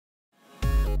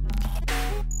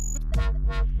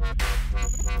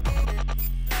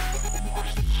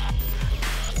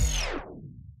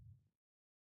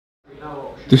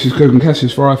This is Noe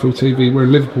Gonzalez for iField TV. We're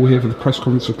in Liverpool here for the press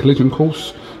conference of Collision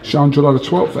Course, shown July the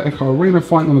 12th at Echo Arena.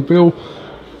 Fighting on the bill,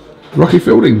 Rocky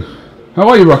Fielding. How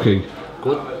are you, Rocky?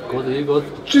 Good, are you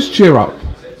good? Just cheer up.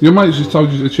 Your mates just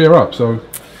told you to cheer up, so...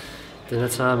 Dinner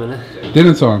time, innit?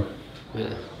 Dinner time?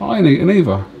 Yeah. I ain't eaten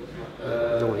either.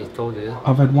 Don't eat, though, do you?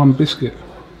 I've had one biscuit.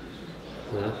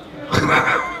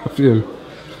 Yeah. A few.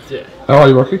 Yeah. How are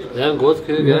you, Rocky? Yeah, I'm good,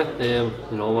 good, yeah.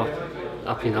 You know what?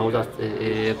 Happy now that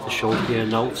the show's being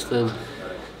announced and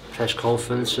press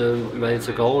conference and ready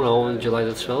to go now on July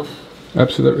the 12th.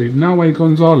 Absolutely. Noe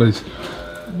Gonzalez.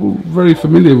 We're very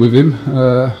familiar with him.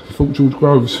 Fought George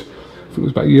Groves. I think it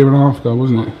was about a year and a half ago,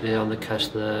 wasn't it? Yeah, on the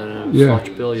Kessler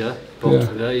Fudge bill, yeah.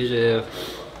 Both yeah.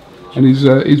 He's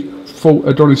and he's fought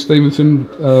Adonis Stevenson,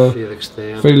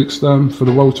 Felix Sturm for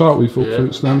the world title. We fought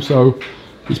Felix Sturm, so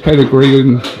his pedigree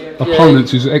and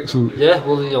opponents is excellent. Yeah,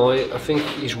 well, you know, I think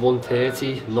he's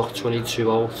 130, knocked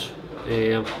 22 out,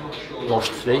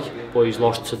 lost 3, but he's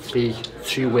lost to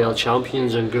three world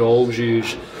champions, and Groves,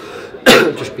 who's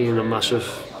just been a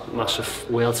massive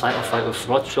world title fight with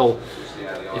Fudge. So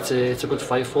it's a good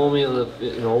fight for me.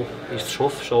 You know, he's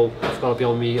tough, so I've got to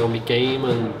be on my game,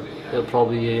 and he'll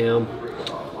probably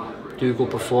do a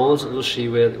good performance and just see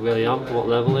where I am, what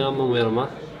level I am, and where I'm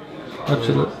at.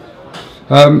 Absolutely.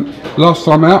 Last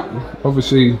time out,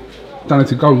 obviously, don't need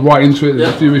to go right into it.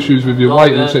 There's a few issues with your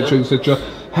weight, etc., etc.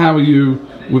 How are you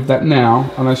with that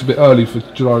now? I know it's a bit early for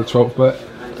July the 12th, but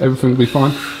everything will be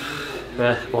fine.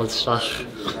 Yeah, once that's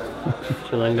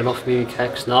hanging off me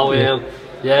kicks now. Yeah,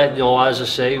 you know, as I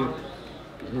say, in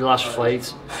the last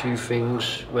fight, a few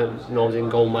things went, you know, didn't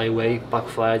go my way,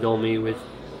 backfired on me with,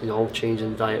 you know,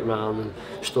 changing diet around and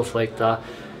stuff like that.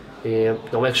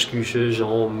 No excuses. You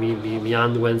know, me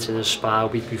hand went in a spa a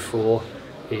week before.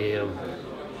 You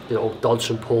know,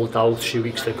 Dodson pulled out 2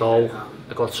 weeks ago.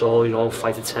 I got told, you know,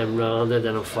 fight a 10 rounder,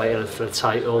 then I'm fighting for a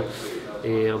title.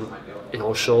 You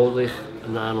know, so like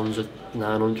 900,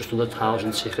 just under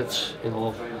 1,000 tickets. You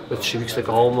know, with 2 weeks to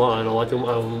go, I'm not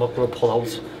going to pull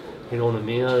out. You know what I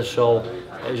mean? So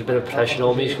there's a bit of pressure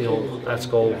on me. You know, let's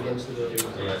go,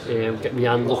 get my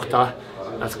hand looked at.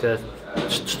 Let's get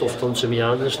stuff done to my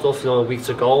hand and stuff. You know, a week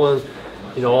to go, and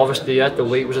you know, obviously, yeah, the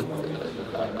weight was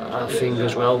a thing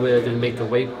as well where I didn't make the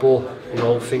weight, but you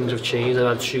know, things have changed.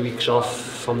 I've had 2 weeks off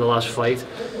from the last fight.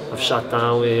 I've sat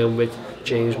down with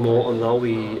James Morton now.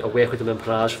 I work with him in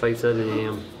prize fighter.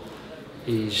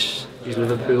 He's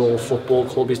Liverpool Football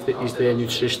Club. He's their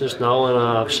nutritionist now, and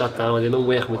I've sat down with him and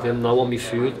working with him now on my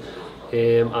food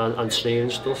and training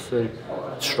stuff and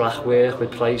track work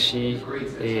with Pricey.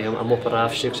 I'm up at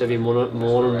 6:30 every morning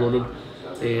running.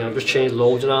 I've just changed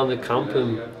loads around the camp,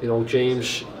 and you know,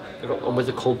 James, I'm with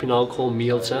a company now called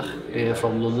Meal Tech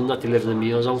from London that deliver the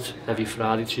meals out every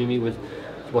Friday to me with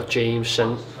what James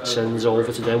sends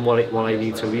over to them, what I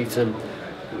need to eat, and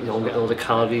you know, I'm getting all the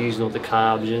calories and all the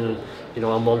carbs in, and you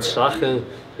know, I'm on track, and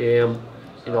you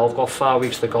know, I've got 5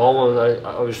 weeks to go, and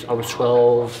I was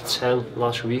 12:10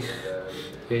 last week.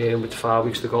 With 5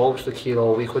 weeks to go, it's the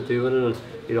kilo a week we're doing, and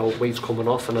you know, weight's coming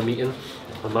off, and I'm eating.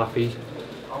 I'm happy.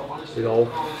 You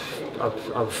know,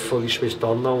 I've fully switched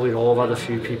on now. You know, I've had a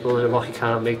few people that Rocky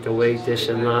can't make the weight, this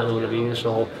and that, you know what I mean?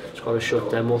 So just got to shut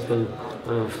them up and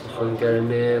get in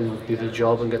there and do the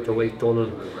job and get the weight done.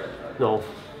 And you know,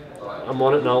 I'm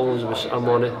on it now. I'm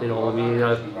on it. You know what I mean?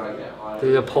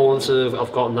 The opponents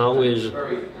I've got now is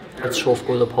a tough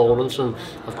good opponents, and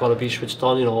I've got to be switched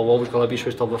on. You know, I've always got to be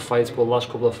switched on for fights, but the last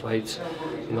couple of fights,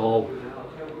 you know,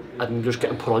 I'm just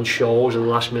getting put on shows and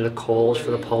last minute calls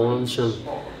for the opponents, and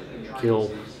you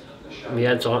know, my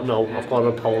head's on it now. I've got an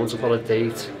opponent, I've got a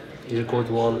date, he's a good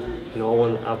one, you know,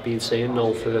 and I've been saying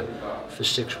no for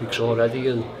 6 weeks already,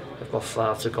 and I've got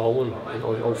 5 to go, and you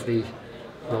know, hopefully,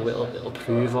 you know, it'll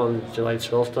prove on July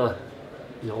 12th that,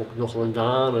 you know, knuckling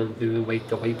down and doing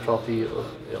the weight properly,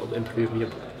 it'll improve my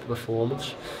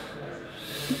performance.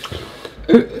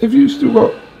 Have you still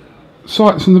got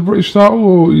sights on the British title,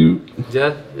 or you?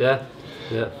 Yeah.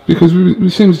 Because we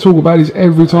seem to talk about this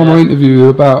every time I interview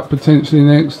about potentially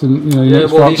next, and you know,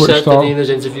 next well, fight, British title. He said in his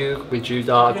interview with you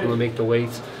that I'm going to make the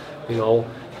weight. You know,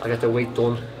 I get the weight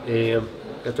done,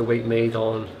 get the weight made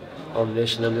on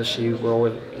this, and then we'll see, well,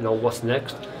 you know, what's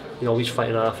next. You know, he's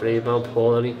fighting after Abraham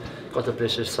Paul, and he got the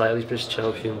British title, he's British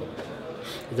champion.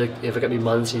 If I get me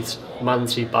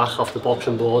Mansi back off the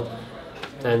boxing board,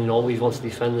 then you know, we want to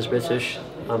defend as British.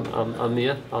 I'm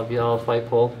here. I'll fight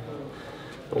Paul.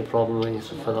 No problem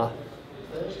for that.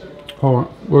 Alright,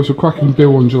 well, it's a cracking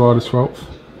bill on July the 12th.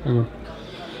 Hang on.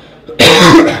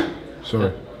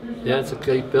 Sorry. Yeah, it's a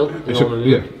great bill.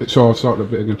 So I'll start a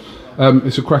bit again.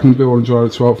 It's a cracking bill on July the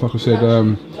 12th, like I said.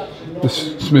 the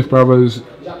Smith brothers,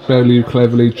 Bellew,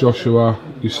 Cleverly, Joshua,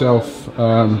 yourself,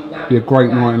 be a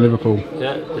great night in Liverpool.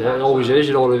 Yeah, it always is,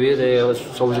 you know what I mean.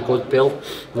 It's always a good bill.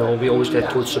 You know, we always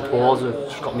get good support.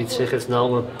 I've got my tickets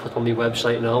now, I'm put on my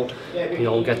website now. You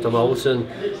know, get them out, and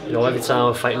you know, every time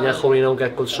I'm fighting Echo, you know,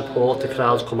 get good support. The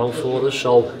crowds come out for us,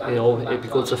 so you know, it'd be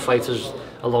good to fight us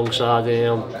alongside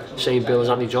same bill as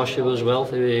Anthony Joshua as well.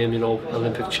 You know,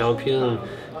 Olympic champion and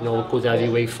you know, a good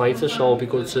heavyweight fighter. So it'd be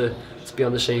good to be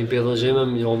on the same bill as him.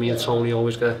 And you know, me and Tony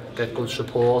always get good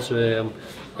support in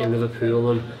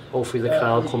Liverpool, and hopefully the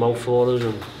crowd come out for us,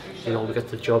 and you know, we get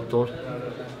the job done.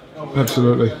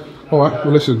 Absolutely. All right.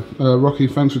 Well, listen, Rocky,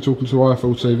 thanks for talking to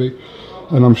IFL TV,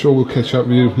 and I'm sure we'll catch up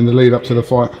with you in the lead up to the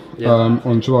fight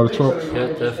on July the 12th. Yeah,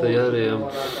 definitely. Yeah.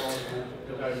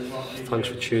 Thanks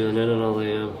for tuning in,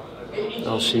 and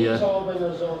I'll see you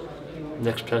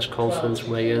next press conference,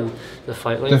 weigh in the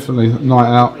fight night. Definitely night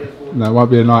out. No, it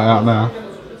won't be a night out now.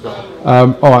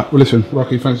 No. All right. Well, listen,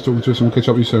 Rocky, thanks for talking to us, and we'll catch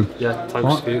up with you soon. Yeah,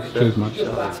 thanks, right. Duke. Cheers,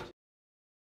 mate.